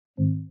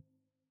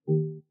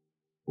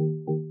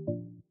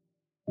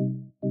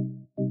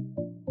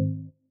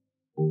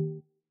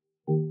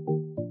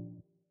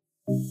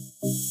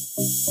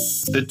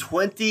The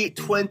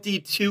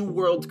 2022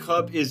 World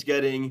Cup is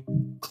getting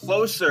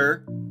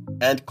closer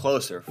and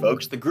closer,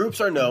 folks. The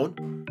groups are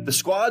known, the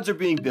squads are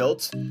being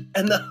built,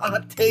 and the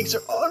hot takes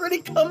are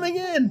already coming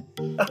in.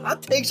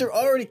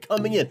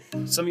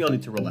 Some of y'all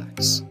need to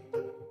relax.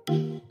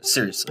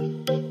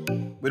 Seriously.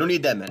 We don't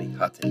need that many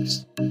hot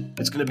takes.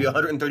 It's going to be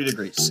 130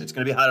 degrees. It's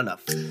going to be hot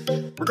enough.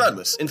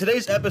 Regardless, in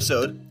today's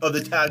episode of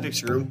the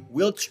Tactics Room,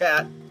 we'll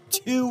chat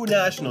two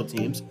national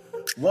teams,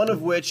 one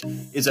of which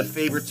is a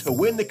favorite to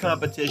win the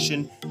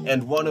competition,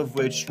 and one of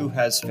which who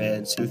has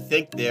fans who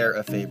think they're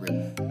a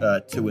favorite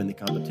to win the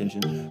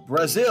competition.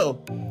 Brazil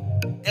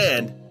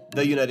and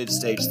the United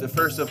States, the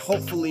first of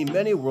hopefully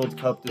many World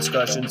Cup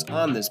discussions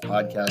on this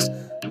podcast.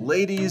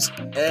 Ladies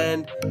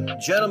and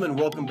gentlemen,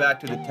 welcome back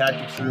to the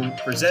Tactics Room,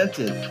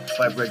 presented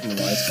by Breaking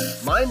the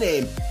Lines. My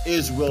name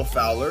is Will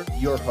Fowler,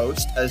 your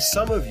host, as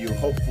some of you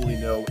hopefully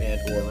know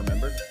and or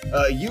remember.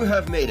 You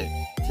have made it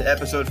to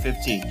episode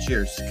 15.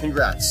 Cheers.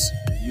 Congrats.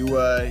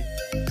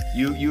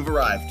 You've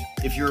arrived.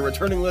 If you're a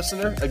returning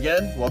listener,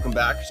 again, welcome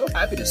back. So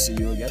happy to see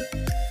you again.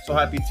 So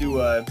happy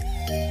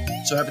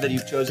that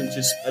you've chosen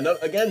to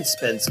again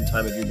spend some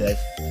time of your day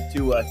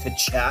to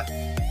chat.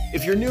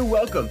 If you're new,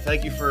 welcome.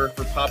 Thank you for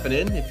popping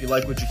in. If you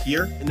like what you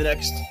hear in the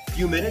next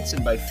few minutes,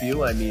 and by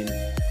few I mean,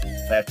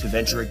 if I have to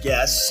venture a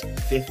guess,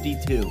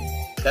 52.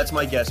 That's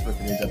my guess for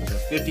today's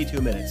episode.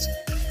 52 minutes.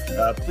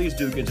 Please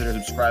do consider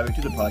subscribing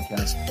to the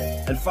podcast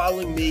and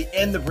following me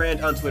and the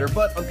brand on Twitter.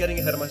 But I'm getting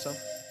ahead of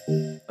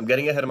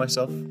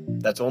myself.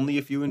 That's only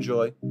if you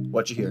enjoy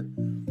what you hear.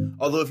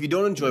 Although if you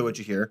don't enjoy what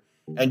you hear,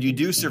 and you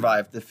do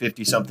survive the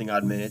 50-something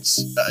odd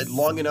minutes,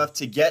 long enough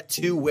to get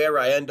to where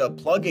I end up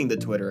plugging the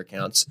Twitter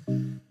accounts,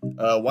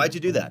 why'd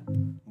you do that?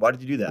 Why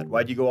did you do that?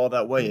 Why'd you go all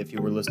that way if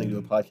you were listening to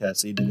a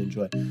podcast that you didn't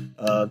enjoy?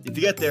 If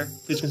you get there,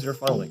 please consider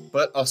following.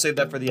 But I'll save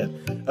that for the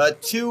end.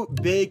 Two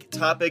big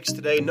topics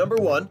today. Number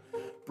one,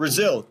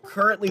 Brazil,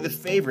 currently the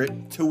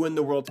favorite to win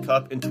the World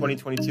Cup in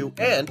 2022,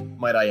 and,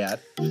 might I add,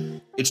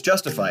 it's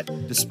justified.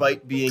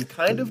 Despite being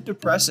kind of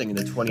depressing in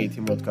the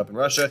 2018 World Cup in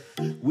Russia,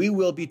 we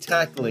will be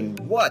tackling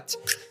what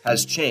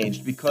has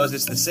changed, because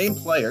it's the same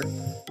player,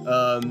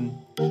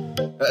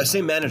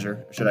 same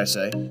manager, should I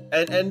say,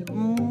 and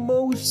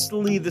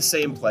mostly the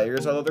same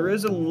players, although there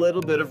is a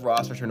little bit of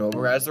roster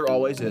turnover, as there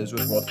always is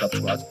with World Cup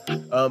squads.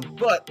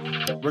 But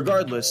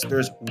regardless,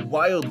 there's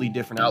wildly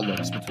different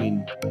outlooks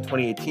between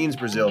 2018's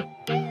Brazil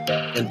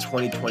and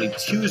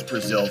 2022's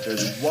Brazil.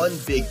 There's one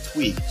big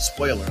tweak,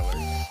 spoiler alert,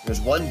 there's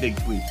one big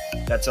tweak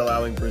that's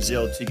allowing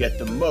Brazil to get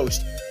the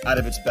most out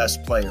of its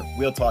best player.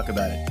 We'll talk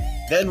about it.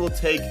 Then we'll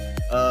take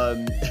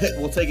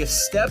a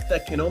step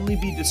that can only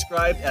be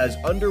described as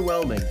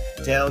underwhelming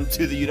down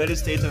to the United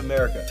States of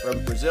America,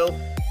 from Brazil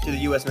to the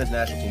U.S. men's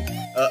national team.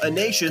 A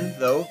nation,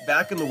 though,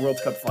 back in the World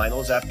Cup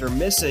finals after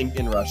missing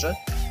in Russia.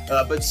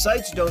 But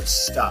sights don't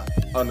stop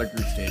on the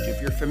group stage. If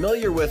you're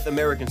familiar with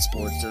American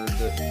sports or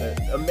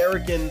the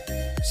American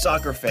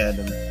soccer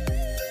fandom,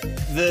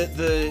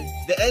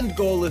 the end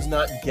goal is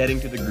not getting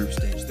to the group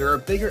stage. There are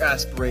bigger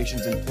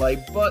aspirations in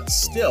play, but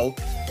still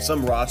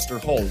some roster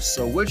holes.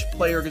 So which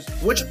players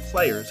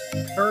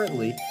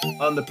currently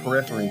on the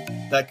periphery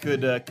that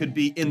could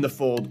be in the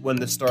fold when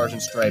the Stars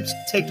and Stripes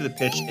take to the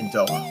pitch in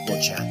Doha?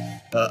 We'll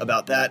chat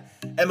about that.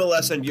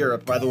 MLS and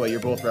Europe, by the way, you're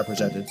both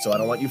represented, so I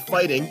don't want you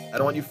fighting. I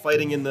don't want you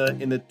fighting in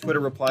the Twitter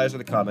replies or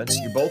the comments.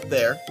 You're both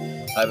there.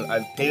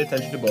 I've paid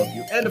attention to both of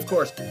you. And of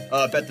course,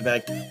 Bet the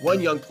Bank,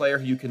 one young player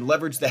who you can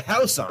leverage the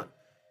house on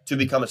to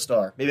become a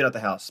star. Maybe not the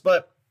house,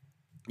 but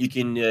you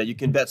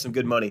can bet some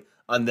good money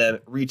on them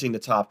reaching the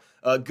top.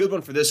 Good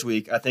one for this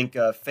week. I think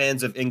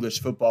fans of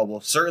English football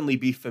will certainly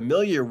be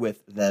familiar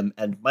with them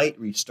and might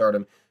restart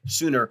them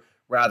sooner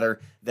rather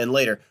than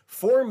later.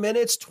 4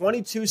 minutes,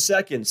 22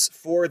 seconds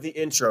for the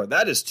intro.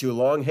 That is too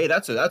long. Hey,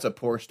 that's a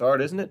poor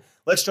start, isn't it?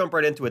 Let's jump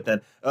right into it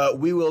then.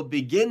 We will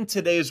begin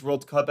today's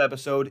World Cup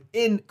episode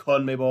in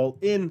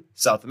CONMEBOL in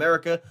South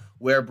America,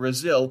 where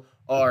Brazil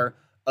are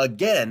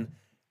again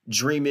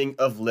dreaming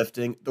of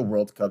lifting the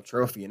World Cup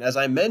trophy. And as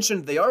I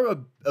mentioned, they are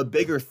a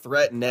bigger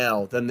threat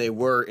now than they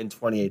were in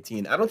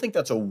 2018. I don't think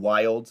that's a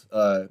wild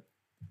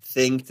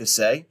thing to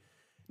say.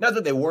 Not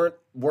that they weren't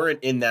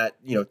in that,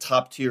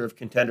 top tier of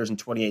contenders in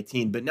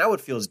 2018, but now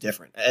it feels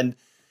different. And,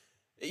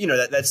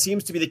 that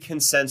seems to be the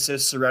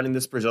consensus surrounding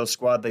this Brazil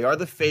squad. They are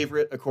the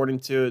favorite,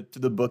 according to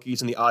the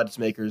bookies and the odds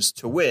makers,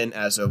 to win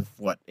as of,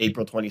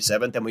 April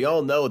 27th. And we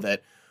all know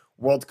that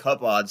World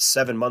Cup odds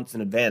 7 months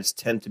in advance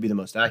tend to be the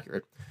most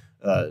accurate.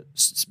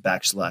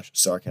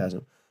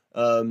 /sarcasm.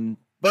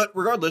 But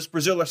regardless,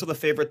 Brazil are still the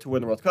favorite to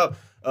win the World Cup.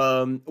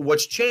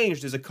 What's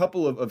changed is a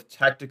couple of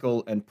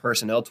tactical and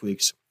personnel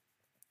tweaks.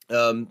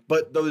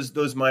 But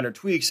those minor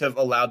tweaks have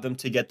allowed them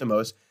to get the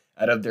most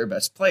out of their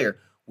best player,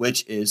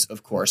 which is,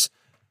 of course,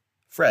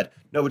 Fred.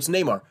 No, it's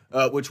Neymar,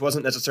 which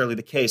wasn't necessarily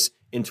the case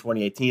in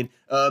 2018.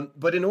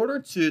 But in order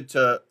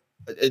to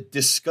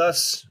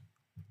discuss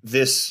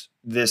this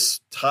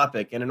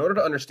topic, and in order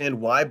to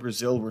understand why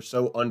Brazil were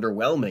so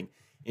underwhelming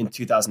in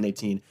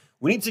 2018,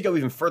 we need to go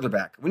even further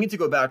back. We need to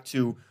go back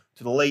to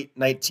to the late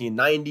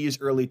 1990s,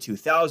 early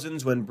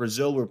 2000s, when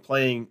Brazil were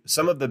playing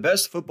some of the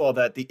best football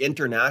that the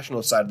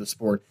international side of the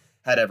sport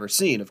had ever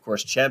seen. Of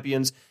course,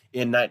 champions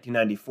in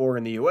 1994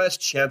 in the US,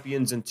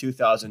 champions in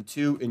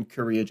 2002 in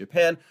Korea,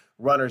 Japan,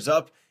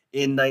 runners-up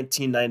in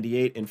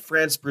 1998 in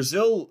France.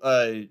 Brazil,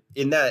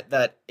 in that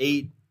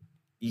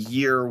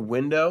 8-year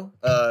window,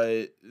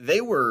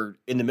 they were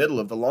in the middle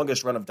of the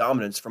longest run of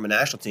dominance from a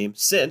national team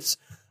since,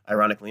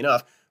 ironically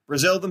enough,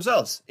 Brazil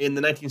themselves in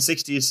the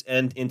 1960s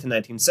and into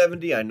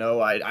 1970. I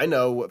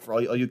know for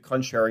all you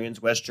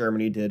contrarians, West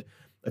Germany did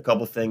a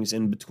couple things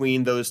in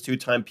between those two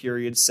time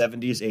periods,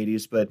 70s,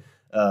 80s, but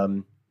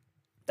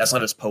that's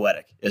not as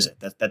poetic, is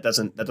it? That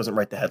doesn't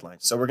write the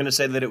headlines. So we're going to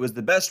say that it was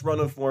the best run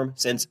of form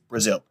since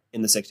Brazil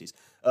in the 60s.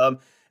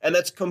 And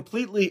that's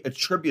completely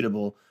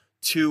attributable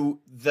to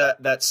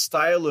that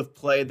style of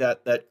play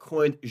that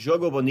coined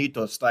Jogo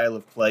Bonito style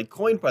of play,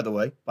 coined, by the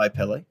way, by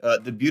Pelé,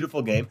 the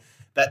beautiful game,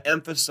 that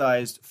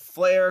emphasized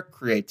flair,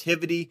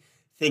 creativity,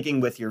 thinking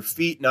with your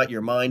feet, not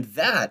your mind.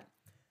 That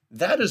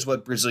is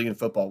what Brazilian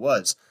football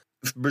was.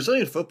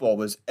 Brazilian football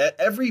was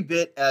every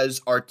bit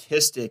as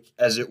artistic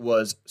as it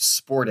was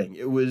sporting.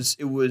 It was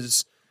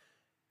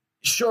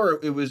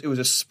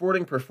a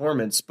sporting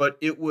performance, but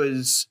it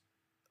was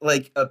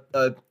like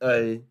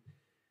it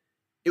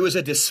was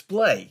a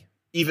display,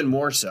 even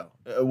more so.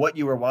 What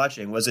you were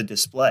watching was a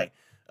display.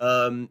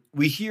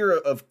 We hear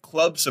of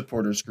club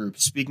supporters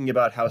groups speaking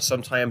about how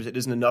sometimes it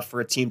isn't enough for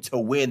a team to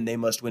win, they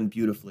must win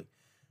beautifully.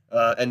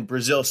 And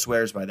Brazil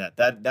swears by that.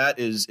 That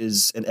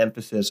is an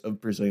emphasis of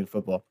Brazilian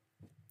football,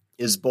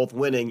 is both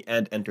winning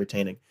and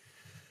entertaining.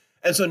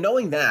 And so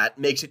knowing that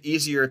makes it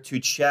easier to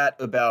chat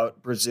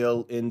about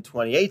Brazil in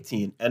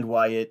 2018 and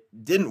why it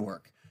didn't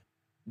work.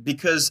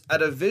 Because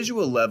at a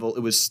visual level,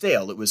 it was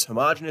stale, it was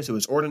homogenous, it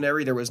was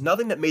ordinary. There was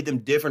nothing that made them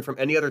different from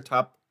any other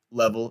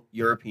top-level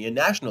European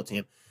national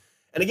team.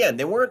 And again,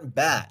 they weren't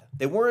bad.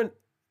 They weren't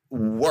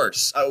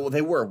worse. Well,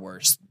 they were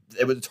worse.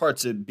 It's hard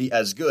to be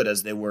as good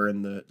as they were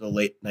in the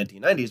late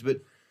 1990s,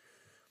 but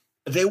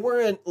they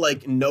weren't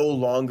like no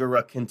longer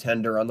a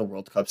contender on the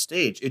World Cup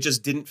stage. It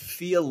just didn't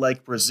feel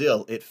like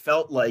Brazil. It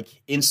felt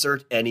like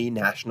insert any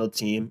national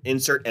team,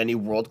 insert any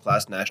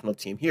world-class national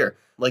team here.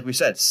 Like we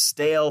said,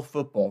 stale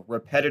football,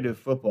 repetitive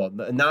football,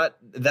 not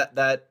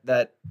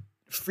that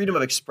freedom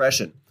of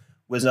expression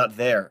was not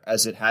there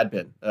as it had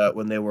been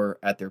when they were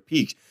at their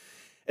peak.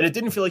 And it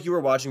didn't feel like you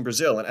were watching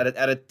Brazil. And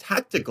at a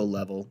tactical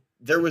level,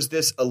 there was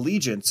this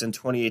allegiance in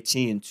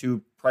 2018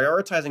 to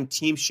prioritizing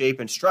team shape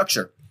and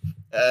structure.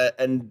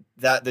 And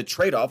that the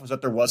trade-off was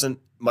that there wasn't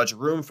much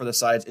room for the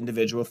side's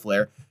individual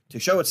flair to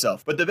show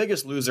itself. But the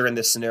biggest loser in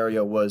this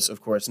scenario was,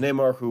 of course,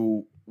 Neymar,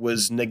 who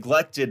was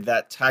neglected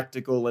that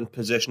tactical and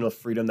positional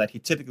freedom that he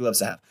typically loves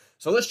to have.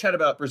 So let's chat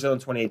about Brazil in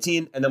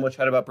 2018, and then we'll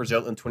chat about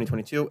Brazil in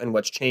 2022 and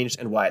what's changed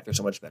and why they're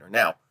so much better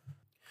now.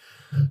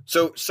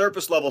 So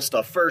surface level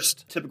stuff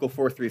first, typical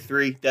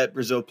 4-3-3 that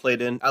Brazil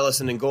played in.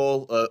 Alisson in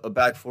goal, a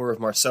back four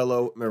of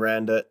Marcelo,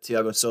 Miranda,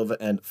 Thiago Silva,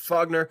 and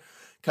Fagner.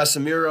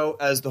 Casemiro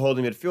as the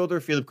holding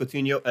midfielder, Philippe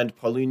Coutinho and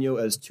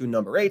Paulinho as two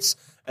number 8s.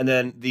 And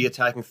then the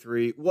attacking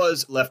three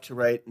was left to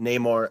right,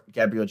 Neymar,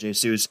 Gabriel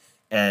Jesus,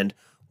 and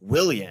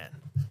Willian.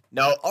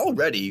 Now,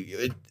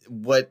 already,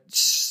 what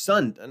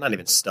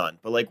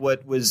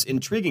was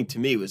intriguing to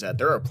me was that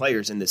there are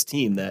players in this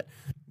team that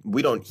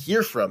we don't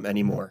hear from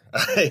anymore.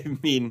 I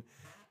mean,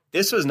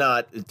 this was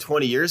not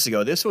 20 years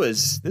ago. This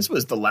was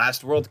the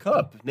last World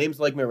Cup. Names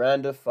like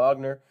Miranda,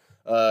 Fagner,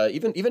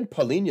 even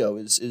Paulinho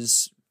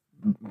is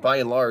by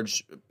and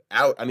large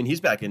out. I mean,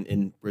 he's back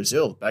in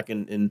Brazil, back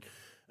in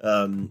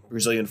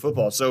Brazilian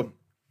football. So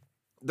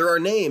there are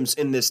names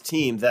in this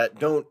team that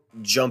don't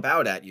jump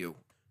out at you.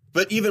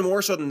 But even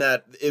more so than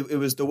that, it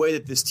was the way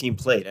that this team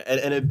played.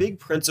 And a big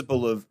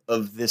principle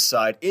of this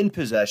side in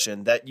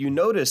possession that you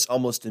notice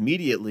almost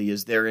immediately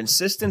is their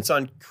insistence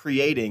on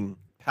creating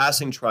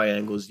passing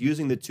triangles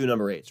using the two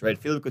number 8s, right?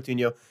 Philippe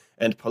Coutinho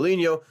and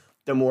Paulinho,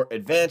 the more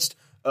advanced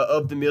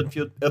of the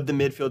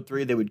midfield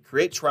three. They would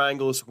create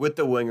triangles with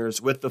the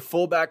wingers, with the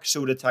fullbacks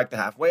who would attack the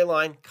halfway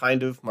line,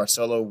 kind of.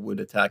 Marcelo would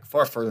attack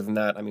far further than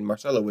that. I mean,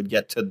 Marcelo would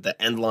get to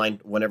the end line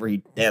whenever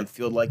he damn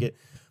felt like it.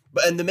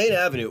 And the main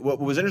avenue, what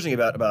was interesting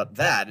about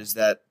that is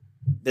that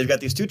they've got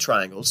these two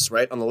triangles,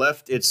 right? On the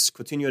left, it's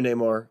Coutinho,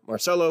 Neymar,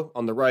 Marcelo.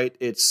 On the right,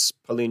 it's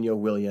Paulinho,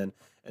 Willian,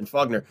 and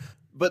Fagner.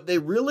 But they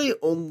really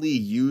only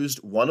used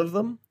one of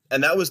them,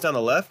 and that was down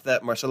the left,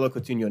 that Marcelo,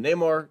 Coutinho,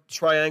 Neymar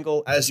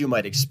triangle. As you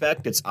might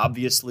expect, it's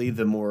obviously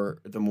the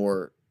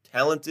more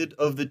talented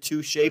of the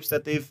two shapes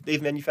that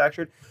they've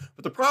manufactured.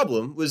 But the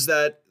problem was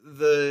that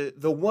the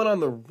one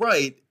on the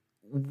right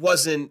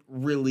wasn't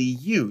really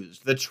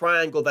used. The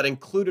triangle that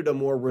included a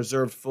more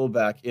reserved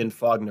fullback in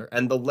Fagner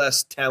and the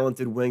less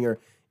talented winger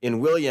in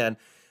Willian,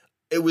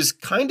 it was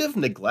kind of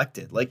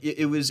neglected. Like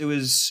it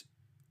was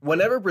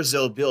whenever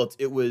Brazil built,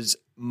 it was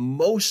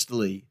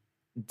mostly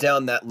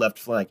down that left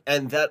flank.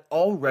 And that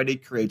already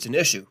creates an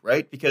issue,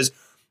 right? Because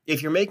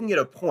if you're making it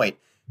a point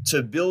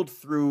to build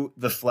through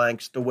the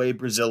flanks the way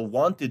Brazil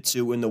wanted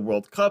to in the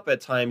World Cup at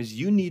times,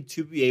 you need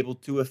to be able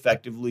to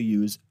effectively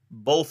use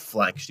both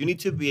flanks. You need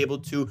to be able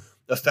to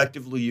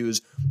effectively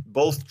use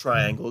both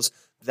triangles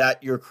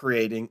that you're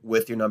creating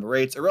with your number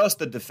 8s, or else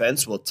the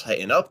defense will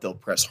tighten up, they'll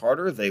press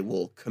harder, they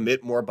will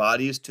commit more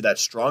bodies to that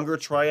stronger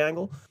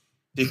triangle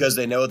because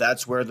they know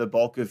that's where the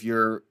bulk of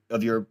your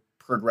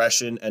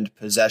progression and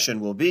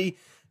possession will be.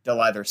 They'll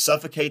either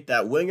suffocate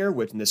that winger,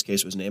 which in this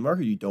case was Neymar,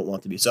 who you don't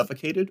want to be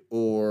suffocated,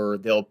 or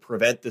they'll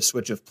prevent the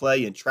switch of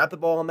play and trap the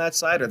ball on that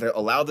side, or they'll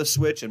allow the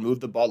switch and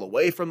move the ball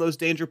away from those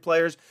danger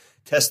players,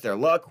 test their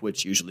luck,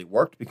 which usually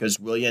worked because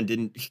Willian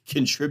didn't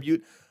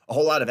contribute a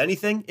whole lot of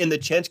anything in the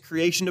chance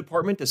creation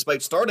department,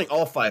 despite starting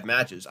all 5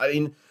 matches. I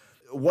mean,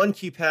 1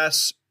 key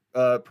pass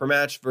per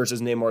match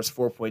versus Neymar's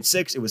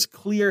 4.6. It was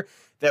clear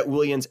that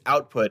Willian's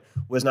output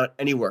was not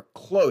anywhere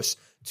close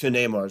to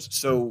Neymar's.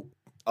 So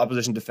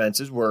opposition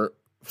defenses were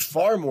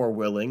far more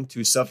willing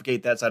to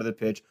suffocate that side of the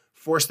pitch,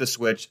 force the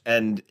switch,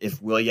 and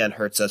if Willian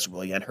hurts us,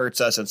 Willian hurts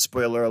us, and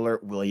spoiler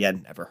alert,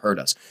 Willian never hurt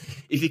us.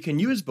 If you can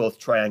use both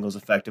triangles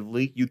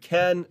effectively, you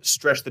can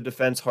stretch the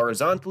defense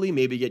horizontally,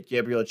 maybe get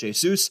Gabriel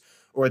Jesus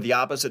or the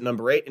opposite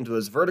number 8 into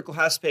those vertical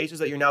half spaces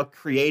that you're now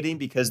creating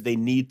because they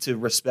need to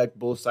respect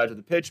both sides of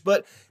the pitch,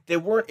 but they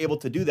weren't able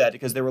to do that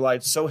because they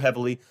relied so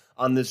heavily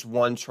on this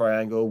one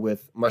triangle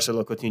with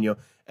Marcelo Coutinho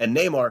and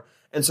Neymar,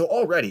 and so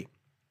already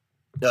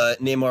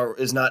Neymar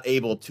is not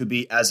able to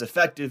be as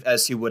effective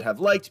as he would have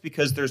liked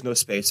because there's no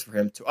space for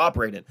him to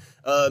operate in.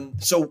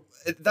 So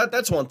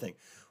that's one thing.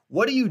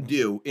 What do you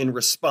do in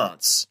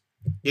response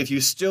if you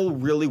still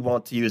really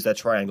want to use that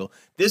triangle?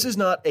 This is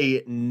not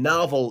a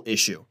novel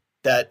issue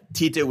that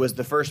Tite was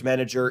the first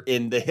manager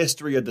in the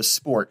history of the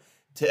sport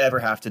to ever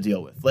have to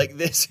deal with. Like,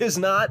 this is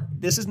not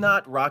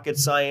rocket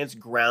science,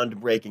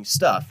 groundbreaking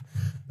stuff.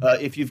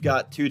 If you've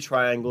got 2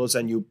 triangles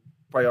and you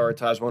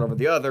prioritize one over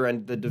the other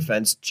and the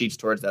defense cheats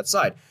towards that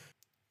side.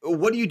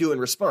 What do you do in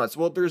response?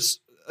 Well,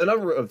 there's a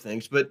number of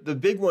things, but the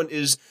big one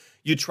is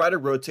you try to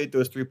rotate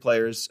those 3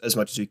 players as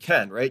much as you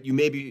can, right? You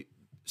maybe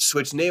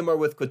switch Neymar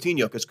with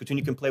Coutinho because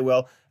Coutinho can play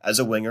well as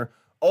a winger.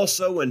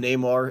 Also, when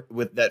Neymar,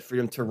 with that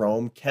freedom to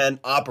roam, can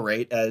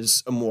operate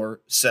as a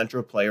more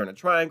central player in a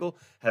triangle,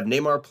 have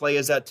Neymar play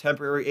as that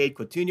temporary 8,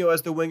 Coutinho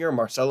as the winger,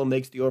 Marcelo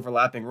makes the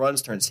overlapping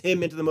runs, turns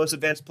him into the most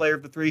advanced player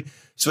of the 3,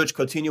 switch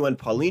Coutinho and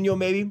Paulinho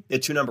maybe, the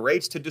 2 number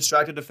 8s to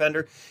distract a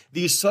defender.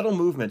 These subtle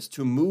movements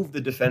to move the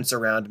defense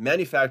around,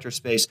 manufacture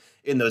space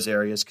in those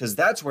areas, because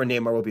that's where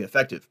Neymar will be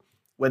effective.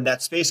 When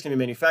that space can be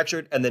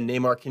manufactured and then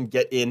Neymar can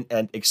get in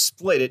and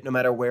exploit it no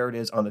matter where it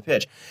is on the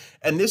pitch.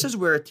 And this is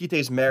where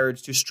Tite's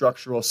marriage to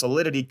structural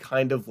solidity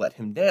kind of let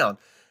him down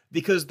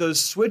because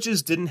those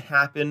switches didn't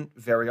happen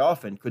very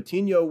often.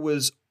 Coutinho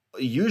was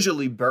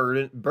usually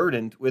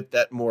burdened with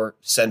that more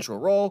central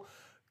role,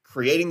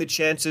 creating the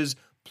chances,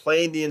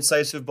 playing the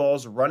incisive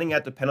balls, running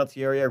at the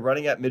penalty area,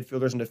 running at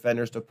midfielders and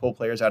defenders to pull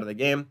players out of the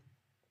game,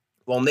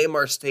 while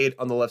Neymar stayed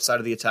on the left side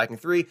of the attacking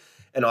 3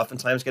 and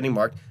oftentimes getting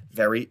marked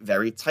very,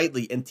 very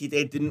tightly. And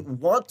Tite didn't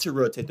want to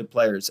rotate the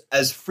players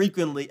as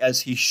frequently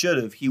as he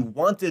should have. He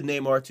wanted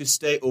Neymar to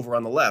stay over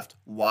on the left.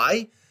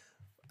 Why?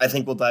 I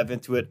think we'll dive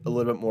into it a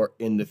little bit more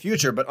in the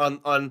future. But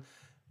on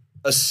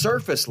a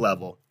surface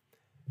level,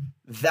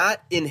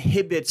 that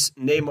inhibits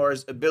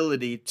Neymar's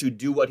ability to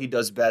do what he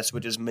does best,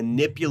 which is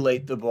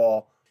manipulate the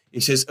ball.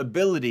 It's his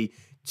ability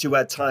to,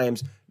 at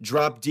times,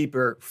 drop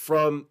deeper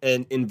from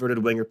an inverted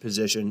winger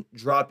position,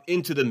 drop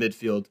into the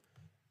midfield,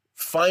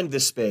 find the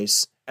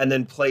space, and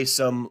then play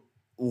some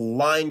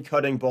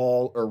line-cutting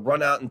ball or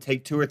run out and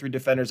take 2 or 3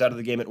 defenders out of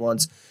the game at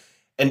once.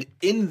 And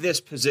in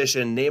this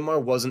position,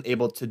 Neymar wasn't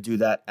able to do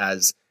that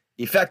as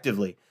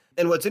effectively.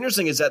 And what's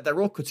interesting is that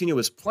role Coutinho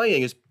was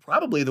playing is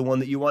probably the one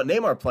that you want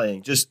Neymar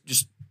playing,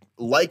 just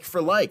like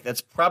for like.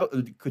 That's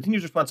probably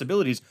Coutinho's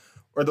responsibilities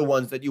are the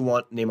ones that you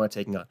want Neymar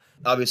taking on.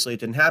 Obviously, it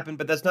didn't happen,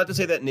 but that's not to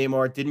say that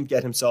Neymar didn't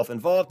get himself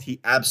involved. He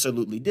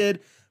absolutely did.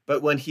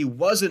 But when he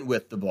wasn't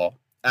with the ball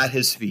at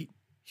his feet,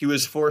 he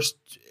was forced,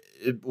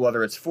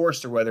 whether it's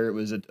forced or whether it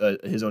was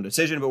his own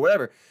decision, but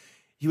whatever,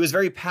 he was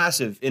very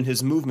passive in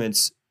his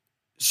movements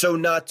so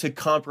not to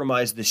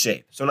compromise the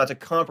shape, so not to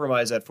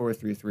compromise that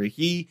 4-3-3.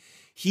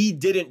 He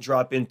didn't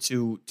drop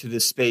into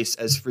this space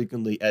as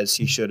frequently as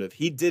he should have.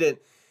 He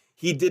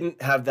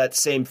didn't have that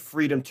same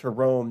freedom to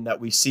roam that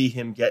we see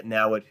him get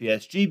now at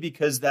PSG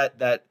because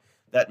that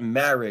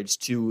marriage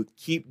to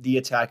keep the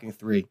attacking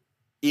 3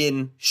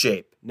 in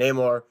shape,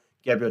 Neymar,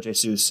 Gabriel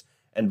Jesus,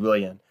 and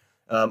Willian.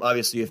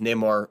 Obviously, if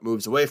Neymar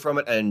moves away from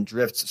it and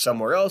drifts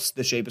somewhere else,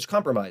 the shape is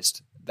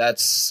compromised.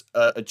 That's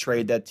a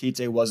trade that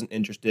Tite wasn't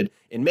interested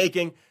in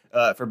making,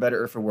 for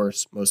better or for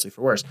worse, mostly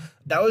for worse.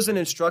 That was an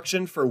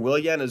instruction for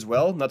Willian as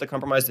well, not to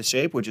compromise the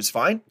shape, which is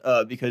fine,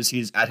 because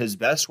he's at his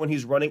best when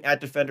he's running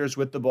at defenders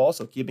with the ball,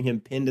 so keeping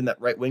him pinned in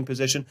that right wing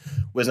position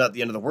was not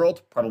the end of the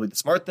world, probably the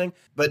smart thing.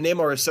 But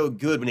Neymar is so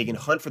good when he can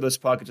hunt for those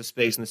pockets of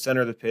space in the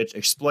center of the pitch,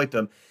 exploit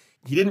them.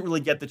 He didn't really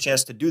get the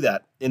chance to do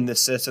that in the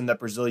system that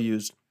Brazil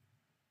used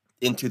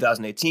in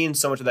 2018,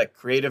 so much of that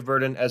creative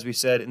burden, as we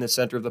said, in the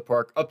center of the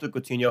park, up to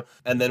Coutinho.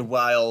 And then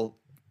while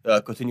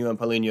Coutinho and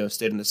Paulinho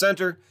stayed in the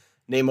center,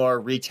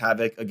 Neymar wreaked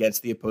havoc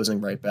against the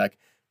opposing right back,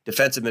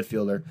 defensive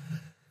midfielder.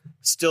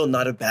 Still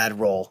not a bad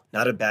role,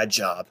 not a bad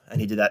job. And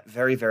he did that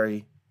very,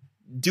 very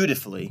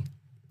dutifully.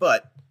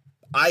 But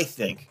I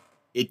think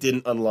it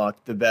didn't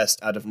unlock the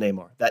best out of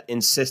Neymar. That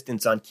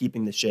insistence on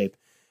keeping the shape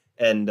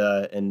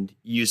and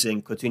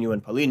using Coutinho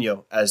and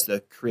Paulinho as the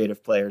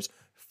creative players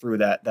through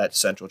that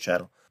central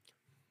channel.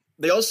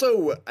 They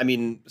also, I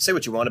mean, say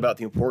what you want about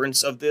the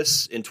importance of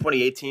this. In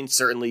 2018,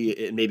 certainly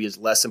it maybe is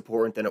less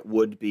important than it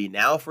would be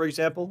now, for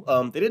example.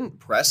 They didn't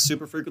press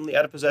super frequently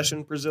out of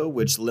possession, Brazil,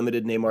 which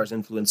limited Neymar's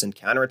influence in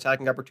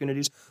counterattacking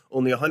opportunities.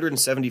 Only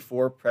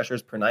 174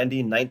 pressures per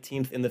 90,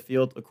 19th in the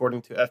field,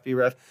 according to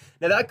FBref.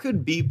 Now, that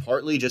could be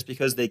partly just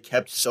because they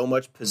kept so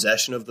much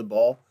possession of the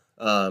ball.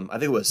 I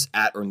think it was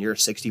at or near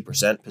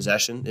 60%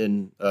 possession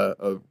in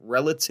a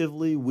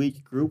relatively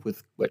weak group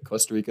with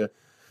Costa Rica,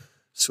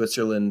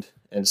 Switzerland,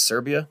 and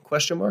Serbia, ?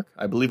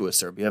 I believe it was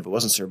Serbia. If it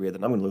wasn't Serbia,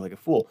 then I'm going to look like a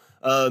fool.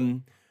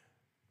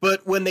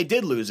 But when they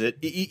did lose it,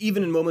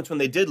 even in moments when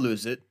they did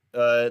lose it,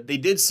 they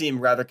did seem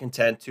rather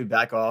content to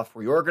back off,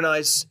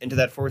 reorganize into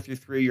that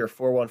 4-3-3 or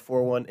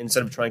 4-1-4-1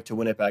 instead of trying to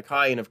win it back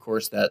high. And, of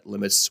course, that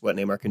limits what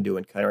Neymar can do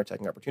in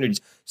counterattacking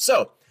opportunities.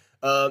 So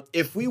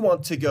if we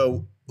want to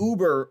go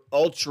uber,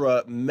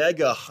 ultra,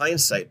 mega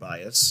hindsight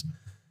bias,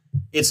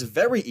 it's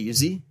very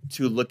easy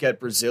to look at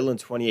Brazil in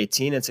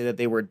 2018 and say that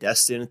they were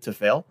destined to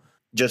fail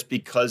just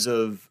because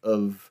of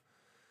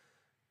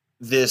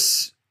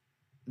this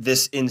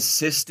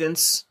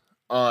insistence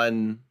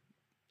on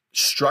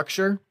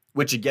structure,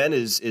 which again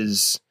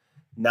is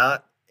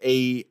not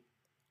a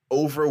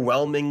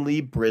overwhelmingly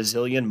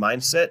Brazilian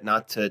mindset,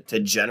 not to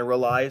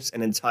generalize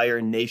an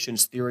entire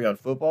nation's theory on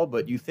football,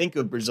 but you think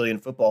of Brazilian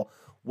football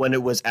when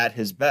it was at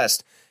his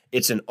best,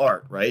 it's an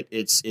art, right?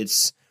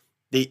 It's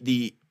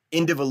the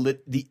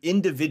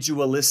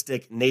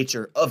individualistic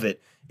nature of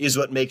it is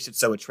what makes it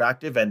so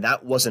attractive, and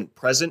that wasn't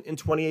present in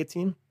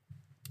 2018.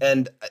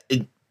 And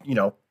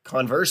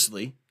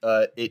conversely,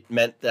 it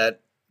meant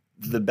that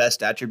the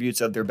best attributes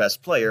of their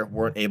best player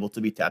weren't able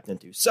to be tapped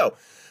into. So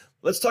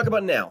let's talk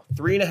about now,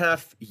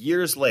 3.5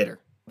 years later.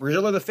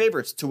 Brazil are the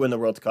favorites to win the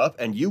World Cup,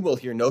 and you will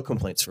hear no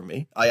complaints from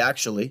me. I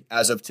actually,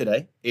 as of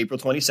today, April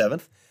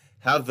 27th,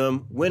 have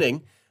them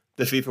winning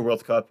the FIFA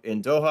World Cup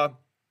in Doha,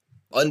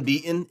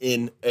 unbeaten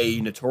in a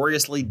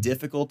notoriously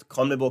difficult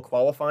CONMEBOL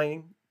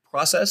qualifying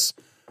process.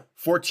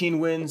 14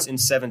 wins in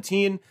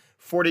 17,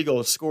 40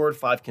 goals scored,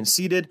 5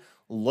 conceded,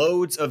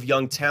 loads of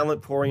young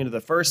talent pouring into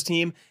the first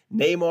team.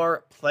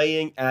 Neymar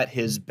playing at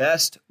his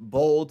best,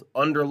 bold,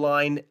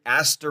 underline,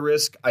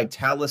 asterisk,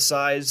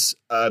 italicize,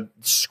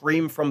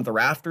 scream from the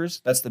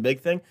rafters. That's the big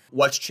thing.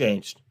 What's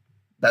changed?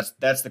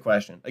 That's the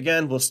question.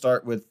 Again, we'll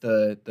start with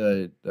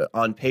the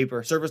on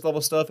paper surface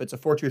level stuff. It's a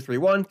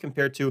 4-2-3-1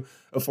 compared to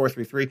a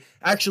 4-3-3.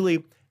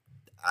 Actually,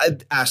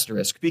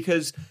 asterisk,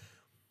 because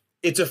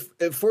it's a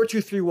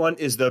 4-2-3-1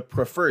 is the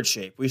preferred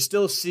shape. We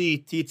still see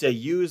Tite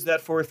use that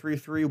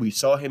 4-3-3. We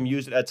saw him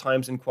use it at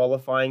times in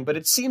qualifying, but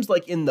it seems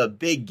like in the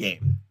big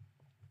game,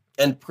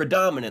 and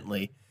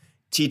predominantly,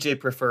 Tite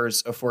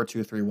prefers a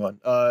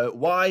 4-2-3-1.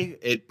 Why?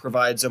 It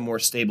provides a more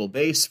stable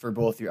base for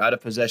both your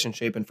out-of-possession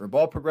shape and for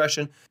ball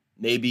progression.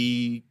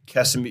 Maybe he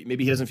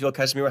doesn't feel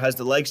Casemiro has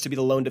the legs to be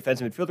the lone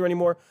defensive midfielder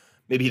anymore.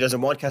 Maybe he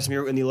doesn't want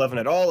Casemiro in the 11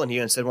 at all, and he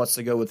instead wants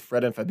to go with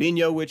Fred and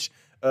Fabinho, which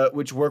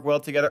work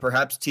well together.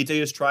 Perhaps Tite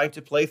is trying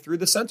to play through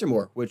the center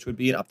more, which would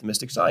be an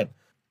optimistic sign.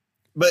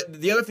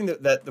 But the other thing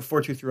that the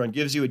 4-2-3-1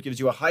 gives you, it gives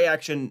you a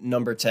high-action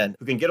number 10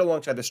 who can get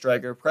alongside the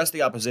striker, press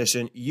the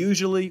opposition.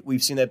 Usually,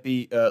 we've seen that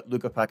be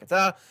Lucas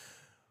Paquetá.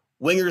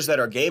 Wingers that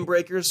are game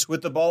breakers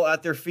with the ball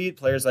at their feet,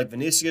 players like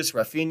Vinicius,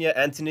 Rafinha,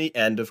 Antony,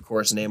 and of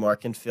course Neymar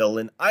can fill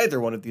in either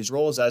one of these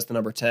roles as the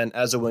number 10.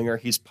 As a winger,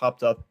 he's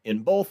popped up in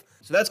both.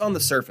 So that's on the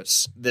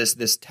surface, this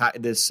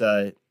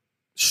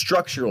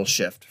structural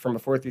shift from a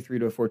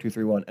 4-3-3 to a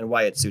 4-2-3-1 and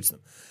why it suits them.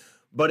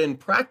 But in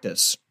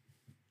practice,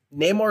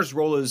 Neymar's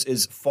role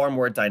is far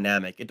more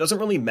dynamic. It doesn't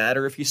really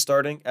matter if he's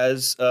starting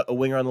as a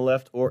winger on the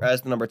left or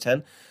as the number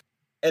 10.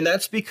 And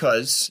that's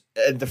because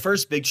the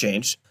first big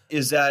change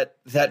is that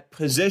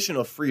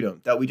positional freedom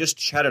that we just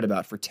chatted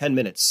about for 10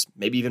 minutes,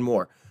 maybe even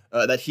more,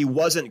 that he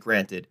wasn't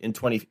granted in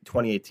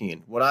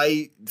 2018. What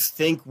I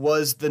think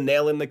was the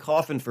nail in the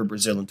coffin for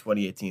Brazil in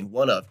 2018,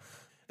 one of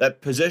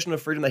that positional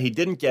freedom that he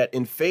didn't get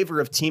in favor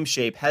of team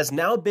shape has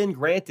now been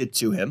granted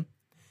to him.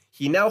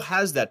 He now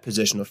has that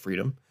positional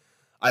freedom.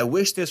 I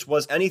wish this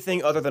was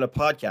anything other than a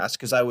podcast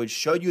because I would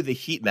show you the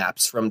heat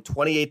maps from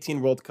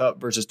 2018 World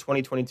Cup versus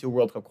 2022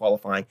 World Cup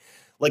qualifying.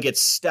 Like,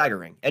 it's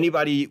staggering.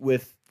 Anybody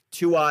with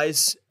 2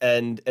 eyes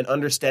and an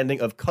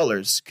understanding of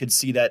colors could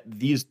see that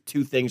these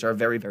two things are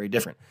very, very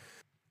different.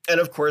 And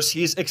of course,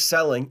 he's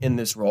excelling in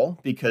this role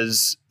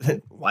because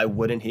why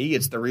wouldn't he?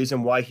 It's the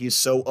reason why he's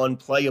so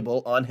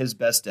unplayable on his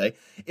best day.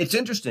 It's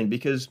interesting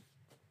because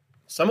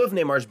some of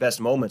Neymar's best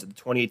moments at the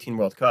 2018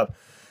 World Cup,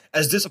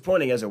 as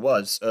disappointing as it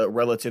was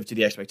relative to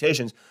the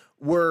expectations,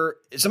 were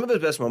some of his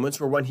best moments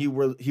were when he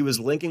was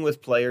linking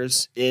with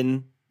players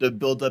in the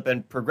build-up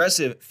and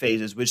progressive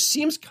phases, which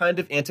seems kind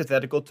of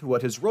antithetical to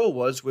what his role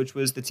was, which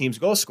was the team's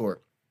goal scorer.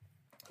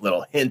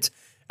 Little hint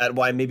at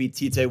why maybe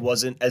Tite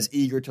wasn't as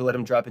eager to let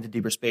him drop into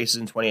deeper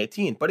spaces in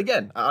 2018. But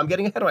again, I'm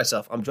getting ahead of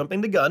myself. I'm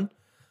jumping the gun.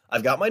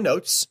 I've got my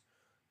notes.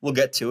 We'll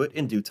get to it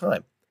in due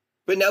time.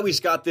 But now he's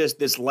got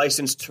this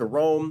license to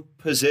roam,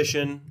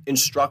 position,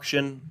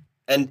 instruction,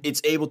 and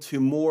it's able to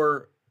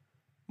more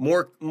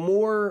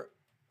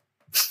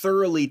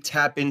thoroughly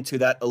tap into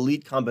that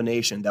elite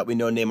combination that we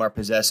know Neymar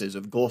possesses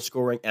of goal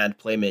scoring and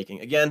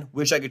playmaking. Again,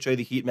 wish I could show you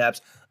the heat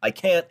maps. I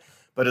can't.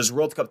 But his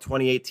World Cup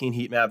 2018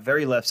 heat map,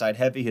 very left side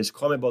heavy. His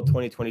CONMEBOL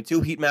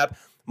 2022 heat map,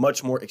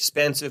 much more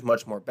expansive,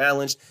 much more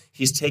balanced.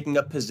 He's taking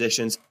up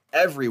positions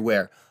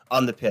everywhere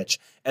on the pitch.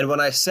 And when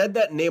I said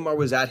that Neymar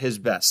was at his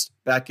best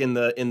back in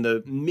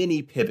the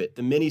mini pivot,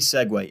 the mini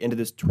segue into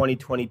this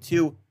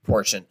 2022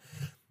 portion,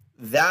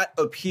 that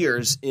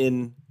appears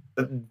in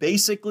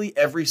basically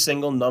every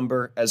single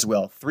number as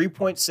well.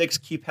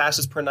 3.6 key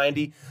passes per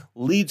 90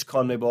 led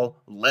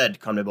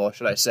CONMEBOL,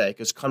 should I say,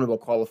 because CONMEBOL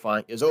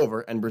qualifying is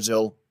over and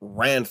Brazil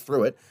ran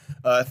through it.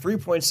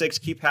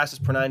 3.6 key passes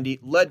per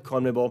 90 led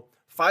CONMEBOL.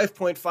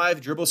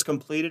 5.5 dribbles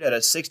completed at a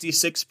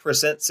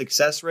 66%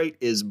 success rate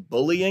is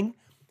bullying.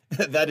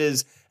 That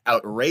is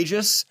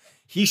outrageous.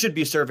 He should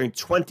be serving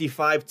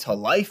 25 to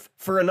life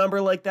for a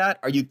number like that.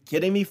 Are you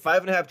kidding me?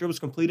 5.5 dribbles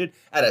completed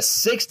at a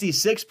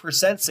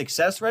 66%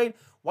 success rate?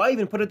 Why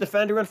even put a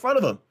defender in front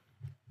of him?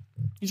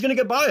 He's going to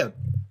get by him.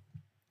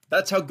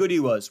 That's how good he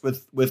was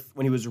with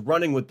when he was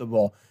running with the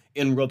ball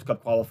in World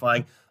Cup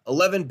qualifying.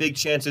 11 big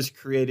chances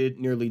created,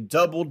 nearly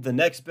doubled the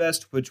next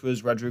best, which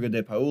was Rodrigo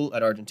de Paul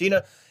at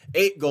Argentina.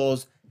 8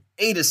 goals,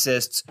 8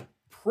 assists,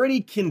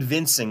 pretty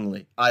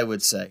convincingly, I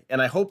would say.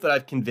 And I hope that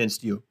I've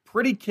convinced you.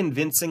 Pretty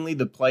convincingly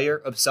the player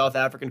of South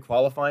African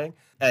qualifying.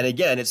 And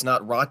again, it's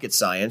not rocket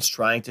science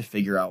trying to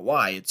figure out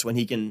why. It's when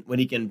he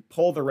can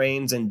pull the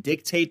reins and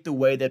dictate the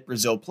way that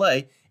Brazil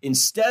play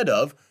instead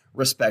of,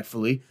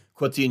 respectfully,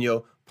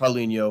 Coutinho,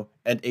 Paulinho,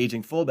 and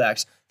aging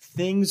fullbacks,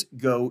 things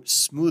go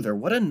smoother.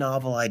 What a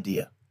novel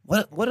idea.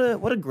 What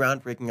a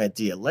groundbreaking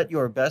idea. Let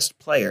your best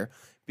player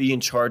be in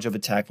charge of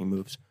attacking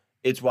moves.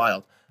 It's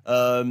wild.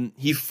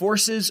 He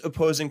forces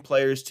opposing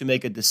players to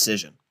make a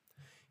decision.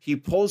 He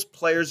pulls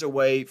players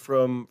away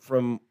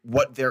from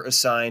what their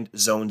assigned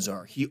zones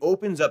are. He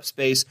opens up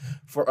space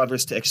for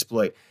others to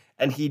exploit.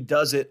 And he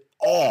does it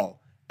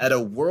all at a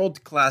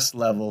world-class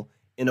level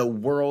in a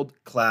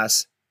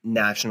world-class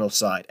national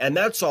side. And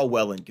that's all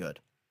well and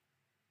good.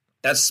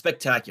 That's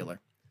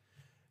spectacular.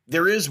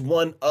 There is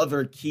one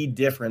other key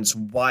difference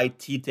why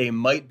Tite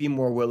might be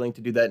more willing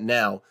to do that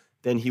now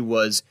than he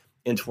was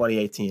in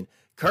 2018.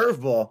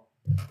 Curveball.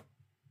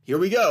 Here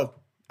we go.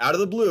 Out of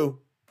the blue.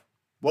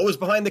 What was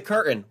behind the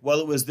curtain? Well,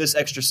 it was this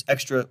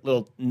extra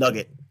little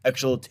nugget,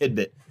 extra little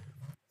tidbit.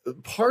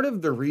 Part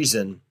of the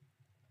reason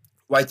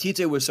why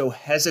Tite was so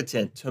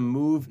hesitant to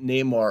move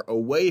Neymar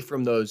away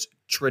from those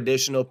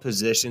traditional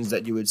positions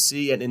that you would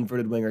see an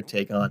inverted winger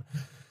take on,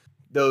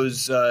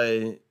 those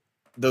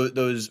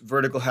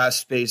vertical half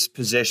space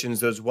positions,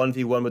 those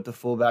 1v1 with the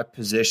fullback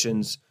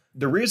positions,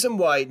 the reason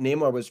why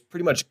Neymar was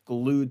pretty much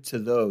glued to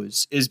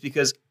those is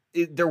because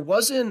there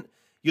wasn't.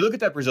 You look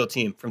at that Brazil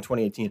team from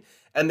 2018,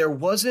 and there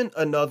wasn't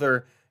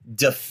another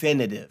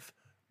definitive,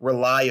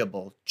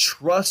 reliable,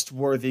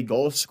 trustworthy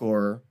goal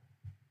scorer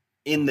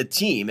in the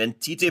team. And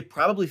Tite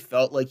probably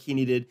felt like he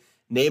needed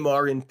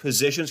Neymar in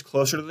positions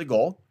closer to the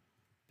goal,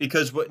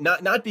 because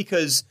not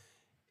because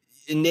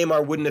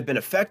Neymar wouldn't have been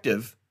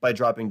effective by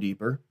dropping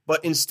deeper,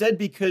 but instead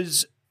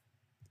because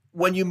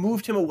when you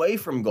moved him away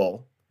from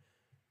goal,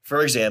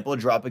 for example,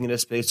 dropping into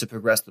space to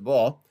progress the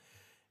ball,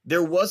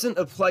 there wasn't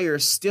a player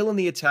still in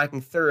the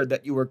attacking third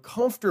that you were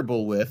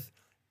comfortable with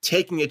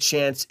taking a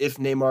chance if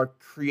Neymar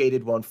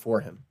created one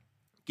for him.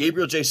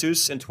 Gabriel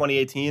Jesus in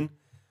 2018,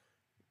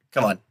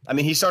 come on. I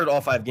mean, he started all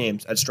 5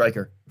 games at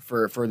striker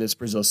for this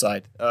Brazil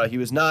side. He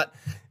was not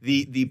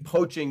the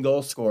poaching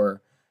goal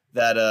scorer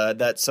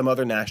that some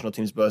other national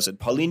teams boasted.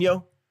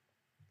 Paulinho,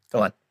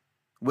 come on.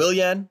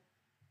 Willian,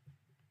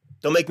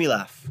 don't make me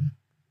laugh.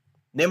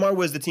 Neymar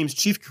was the team's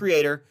chief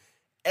creator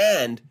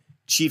and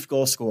chief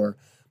goal scorer.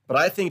 But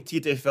I think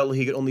Tite felt like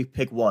he could only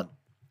pick one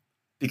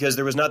because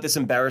there was not this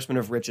embarrassment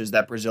of riches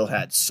that Brazil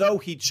had. So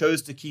he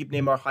chose to keep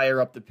Neymar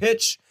higher up the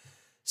pitch,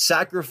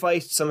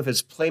 sacrificed some of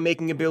his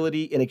playmaking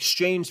ability in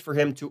exchange for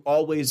him to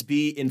always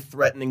be in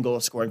threatening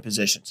goal-scoring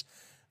positions.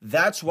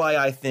 That's why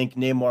I think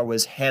Neymar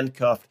was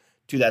handcuffed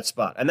to that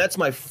spot. And that's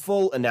my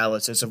full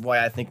analysis of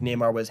why I think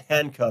Neymar was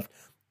handcuffed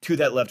to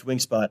that left wing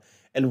spot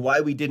and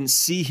why we didn't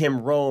see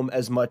him roam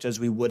as much as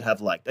we would have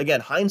liked.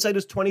 Again, hindsight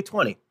is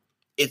 2020.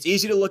 It's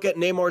easy to look at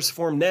Neymar's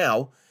form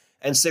now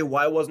and say,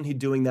 why wasn't he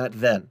doing that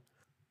then?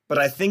 But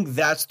I think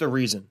that's the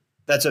reason.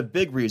 That's a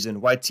big reason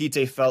why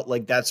Tite felt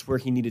like that's where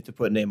he needed to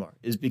put Neymar,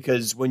 is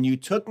because when you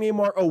took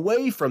Neymar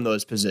away from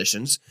those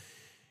positions,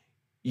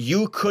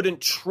 you couldn't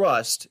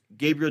trust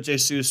Gabriel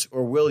Jesus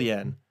or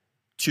Willian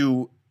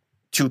to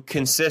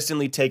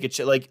consistently take a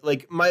chance.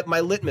 Like my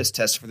litmus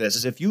test for this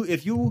is if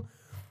you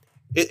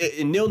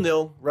in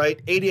 0-0,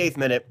 right, 88th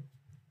minute,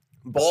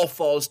 ball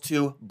falls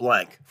to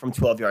blank from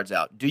 12 yards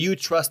out. Do you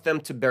trust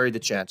them to bury the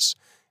chance?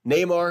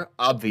 Neymar,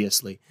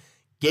 obviously.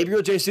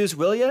 Gabriel Jesus,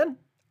 Willian?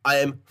 I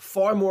am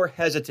far more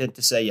hesitant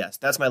to say yes.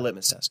 That's my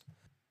litmus test.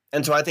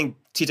 And so I think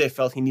Tite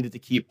felt he needed to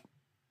keep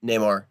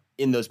Neymar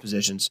in those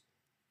positions.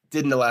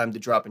 Didn't allow him to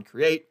drop and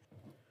create.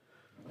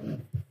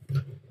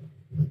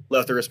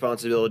 Left the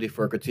responsibility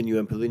for Coutinho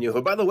and Paulinho,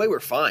 who, by the way,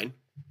 were fine.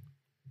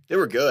 They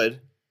were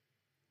good,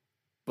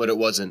 but it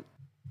wasn't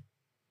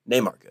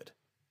Neymar good.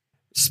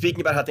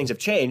 Speaking about how things have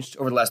changed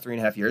over the last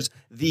 3.5 years,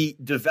 the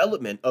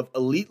development of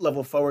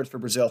elite-level forwards for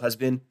Brazil has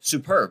been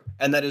superb,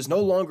 and that is no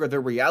longer the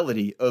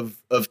reality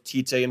of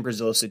Tite and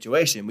Brazil's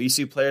situation. We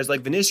see players like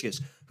Vinicius,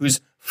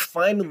 who's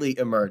finally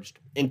emerged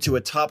into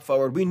a top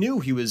forward. We knew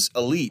he was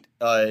elite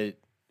in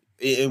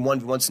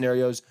 1v1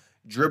 scenarios,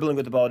 dribbling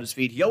with the ball at his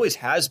feet. He always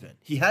has been.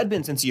 He had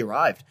been since he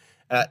arrived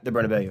at the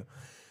Bernabeu.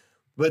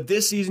 But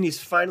this season, he's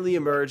finally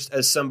emerged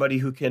as somebody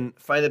who can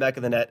find the back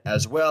of the net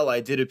as well.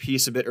 I did a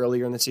piece a bit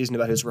earlier in the season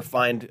about his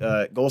refined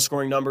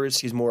goal-scoring numbers.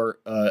 He's more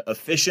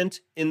efficient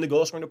in the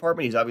goal-scoring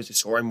department. He's obviously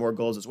scoring more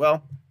goals as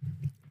well.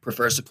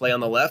 Prefers to play on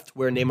the left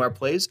where Neymar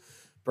plays.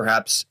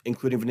 Perhaps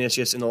including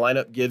Vinicius in the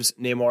lineup gives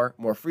Neymar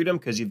more freedom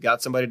because you've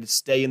got somebody to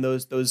stay in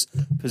those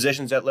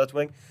positions at left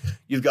wing.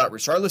 You've got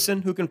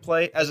Richarlison who can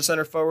play as a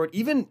center forward.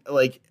 Even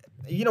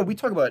we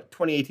talk about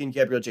 2018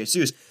 Gabriel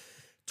Jesus.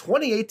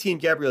 2018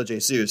 Gabriel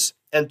Jesus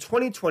and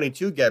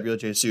 2022 Gabriel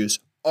Jesus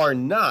are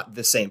not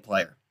the same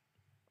player.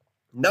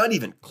 Not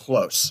even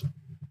close.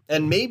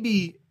 And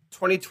maybe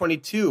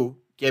 2022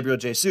 Gabriel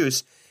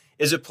Jesus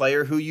is a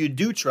player who you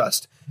do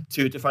trust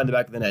to find the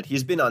back of the net.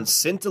 He's been on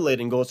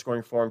scintillating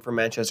goal-scoring form for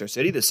Manchester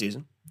City this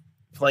season,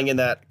 playing in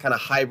that kind of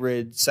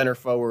hybrid center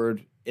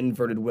forward,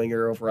 inverted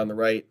winger over on the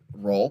right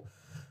role.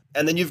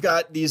 And then you've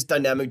got these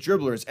dynamic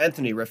dribblers,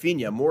 Anthony,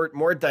 Rafinha,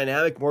 more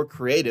dynamic, more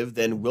creative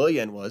than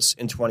Willian was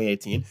in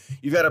 2018.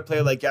 You've got a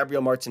player like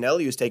Gabriel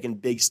Martinelli who's taken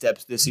big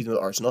steps this season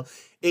with Arsenal.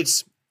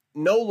 It's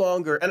no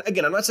longer, and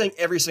again, I'm not saying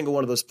every single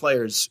one of those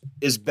players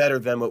is better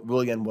than what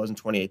Willian was in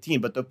 2018,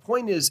 but the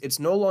point is it's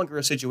no longer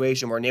a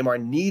situation where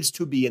Neymar needs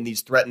to be in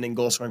these threatening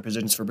goal-scoring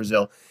positions for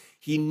Brazil.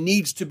 He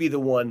needs to be the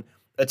one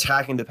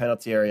attacking the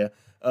penalty area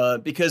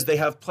because they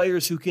have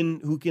players who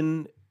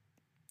can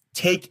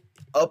take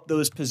up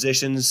those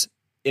positions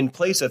in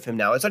place of him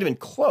now. It's not even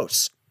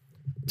close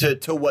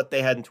to what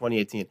they had in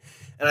 2018.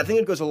 And I think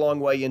it goes a long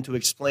way into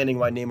explaining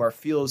why Neymar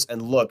feels and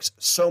looks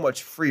so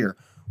much freer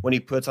when he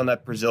puts on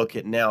that Brazil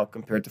kit now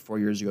compared to 4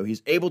 years ago.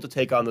 He's able to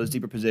take on those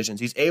deeper positions.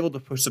 He's able to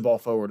push the ball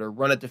forward or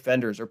run at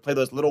defenders or play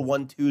those little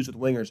 1-2s with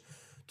wingers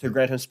to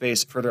grant him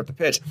space further up the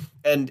pitch.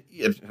 And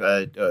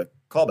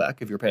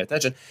callback, if you're paying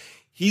attention,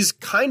 he's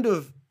kind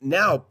of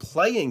now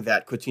playing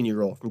that Coutinho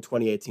role from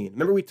 2018.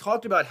 Remember, we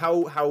talked about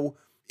how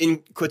in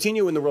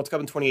Coutinho in the World Cup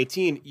in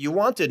 2018, you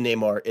wanted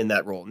Neymar in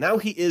that role. Now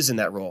he is in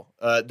that role.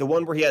 The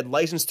one where he had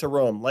license to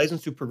roam,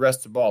 license to progress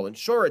the ball. And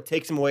sure, it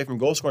takes him away from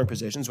goal-scoring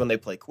positions when they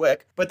play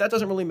quick, but that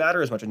doesn't really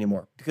matter as much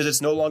anymore because it's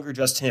no longer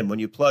just him. When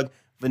you plug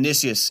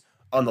Vinicius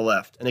on the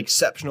left, an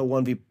exceptional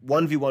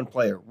 1v1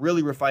 player,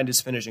 really refined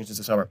his finishing since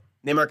the summer.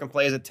 Neymar can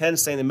play as a 10,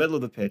 stay in the middle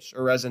of the pitch,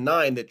 or as a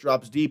 9 that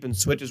drops deep and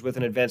switches with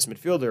an advanced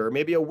midfielder, or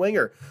maybe a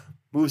winger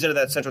moves into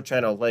that central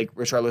channel like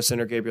Richarlison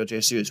or Gabriel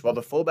Jesus, while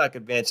the fullback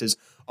advances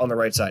on the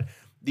right side.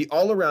 The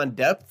all-around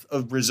depth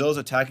of Brazil's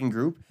attacking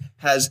group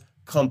has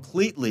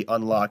completely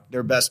unlocked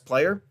their best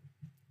player,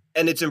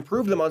 and it's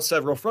improved them on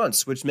several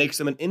fronts, which makes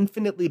them an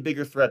infinitely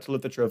bigger threat to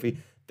lift the trophy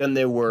than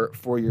they were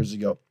 4 years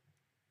ago.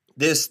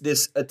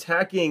 This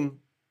attacking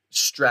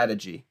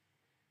strategy,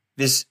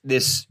 this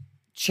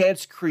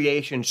chance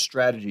creation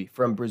strategy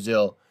from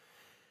Brazil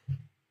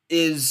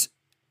is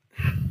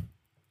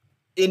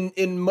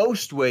in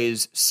most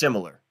ways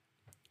similar,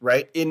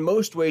 right? In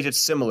most ways it's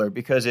similar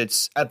because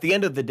it's, at the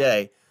end of the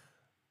day,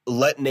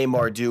 let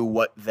Neymar do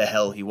what the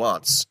hell he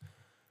wants.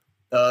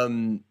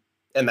 And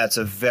that's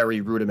a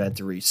very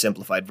rudimentary,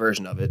 simplified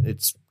version of it.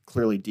 It's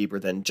clearly deeper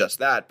than just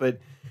that, but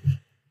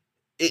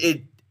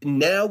it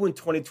now in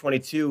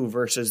 2022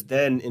 versus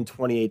then in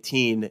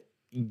 2018,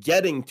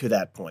 getting to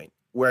that point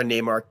where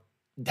Neymar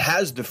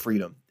has the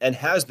freedom and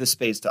has the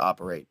space to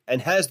operate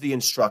and has the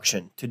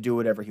instruction to do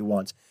whatever he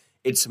wants,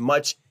 it's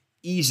much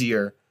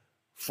easier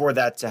for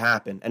that to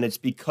happen. And it's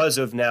because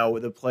of now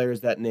the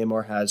players that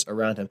Neymar has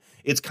around him.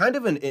 It's kind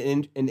of an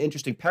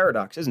interesting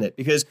paradox, isn't it?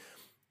 Because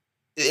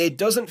it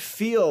doesn't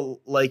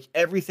feel like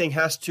everything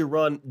has to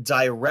run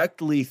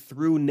directly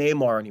through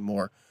Neymar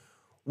anymore,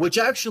 which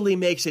actually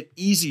makes it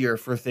easier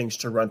for things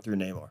to run through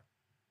Neymar,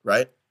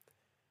 right?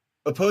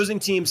 Opposing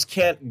teams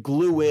can't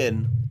glue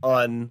in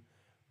on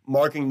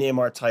marking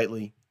Neymar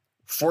tightly,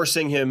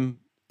 forcing him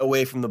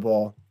away from the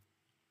ball,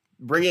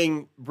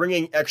 bringing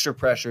extra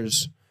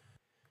pressures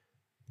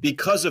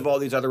because of all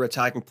these other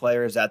attacking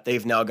players that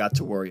they've now got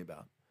to worry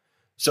about.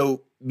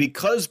 So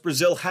because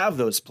Brazil have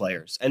those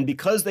players and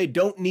because they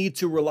don't need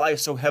to rely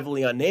so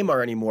heavily on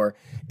Neymar anymore,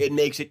 it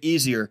makes it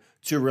easier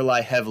to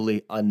rely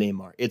heavily on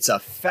Neymar. It's a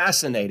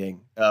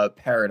fascinating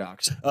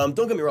paradox. Don't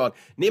get me wrong.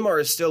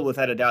 Neymar is still,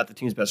 without a doubt, the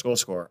team's best goal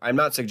scorer. I'm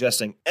not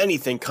suggesting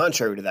anything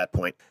contrary to that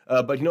point,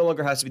 but he no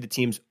longer has to be the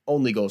team's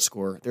only goal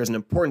scorer. There's an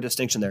important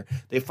distinction there.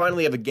 They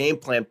finally have a game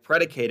plan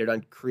predicated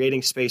on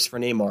creating space for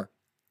Neymar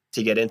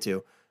to get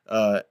into,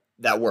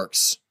 that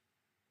works.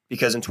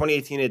 Because in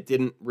 2018, it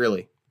didn't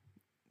really,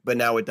 but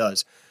now it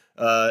does.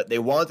 They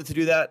wanted to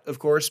do that, of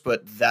course,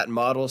 but that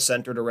model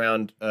centered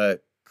around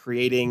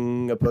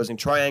creating opposing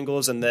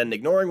triangles and then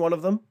ignoring one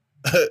of them,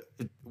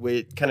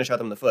 we kind of shot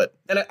them in the foot.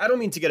 And I don't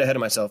mean to get ahead of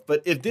myself,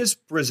 but if this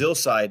Brazil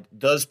side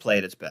does play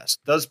at its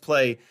best, does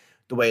play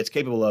the way it's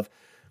capable of,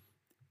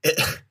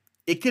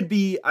 it could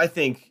be, I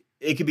think,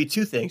 it could be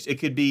two things. It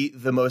could be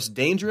the most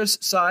dangerous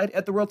side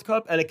at the World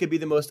Cup, and it could be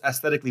the most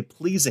aesthetically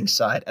pleasing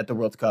side at the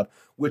World Cup,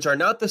 which are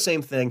not the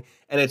same thing,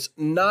 and it's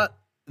not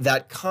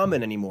that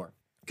common anymore.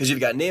 Because you've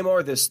got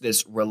Neymar,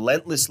 this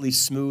relentlessly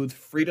smooth,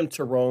 freedom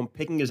to roam,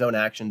 picking his own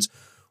actions,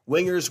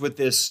 wingers with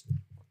this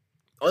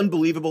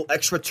unbelievable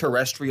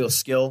extraterrestrial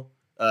skill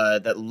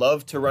that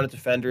love to run at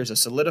defenders, a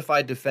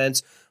solidified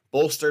defense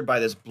bolstered by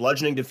this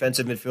bludgeoning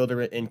defensive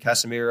midfielder in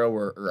Casemiro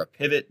or a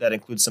pivot that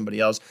includes somebody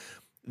else.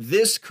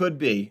 This could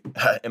be,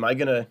 am I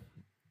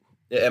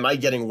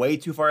getting way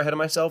too far ahead of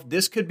myself?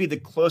 This could be the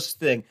closest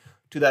thing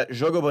to that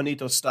Jogo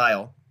Bonito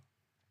style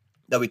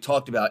that we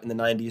talked about in the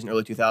 90s and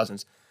early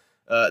 2000s.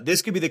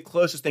 This could be the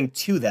closest thing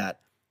to that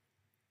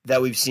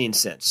we've seen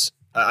since.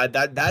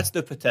 That's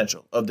the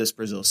potential of this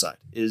Brazil side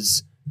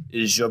is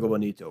Jogo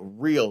Bonito,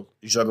 real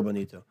Jogo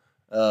Bonito.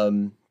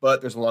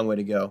 But there's a long way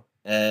to go.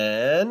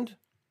 And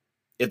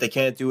if they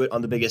can't do it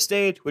on the biggest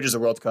stage, which is a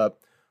World Cup,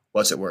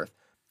 what's it worth?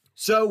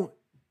 So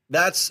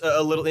that's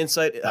a little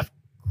insight.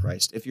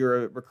 Christ, if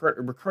you're a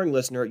recurring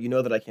listener, you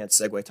know that I can't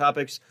segue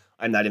topics.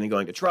 I'm not even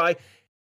going to try.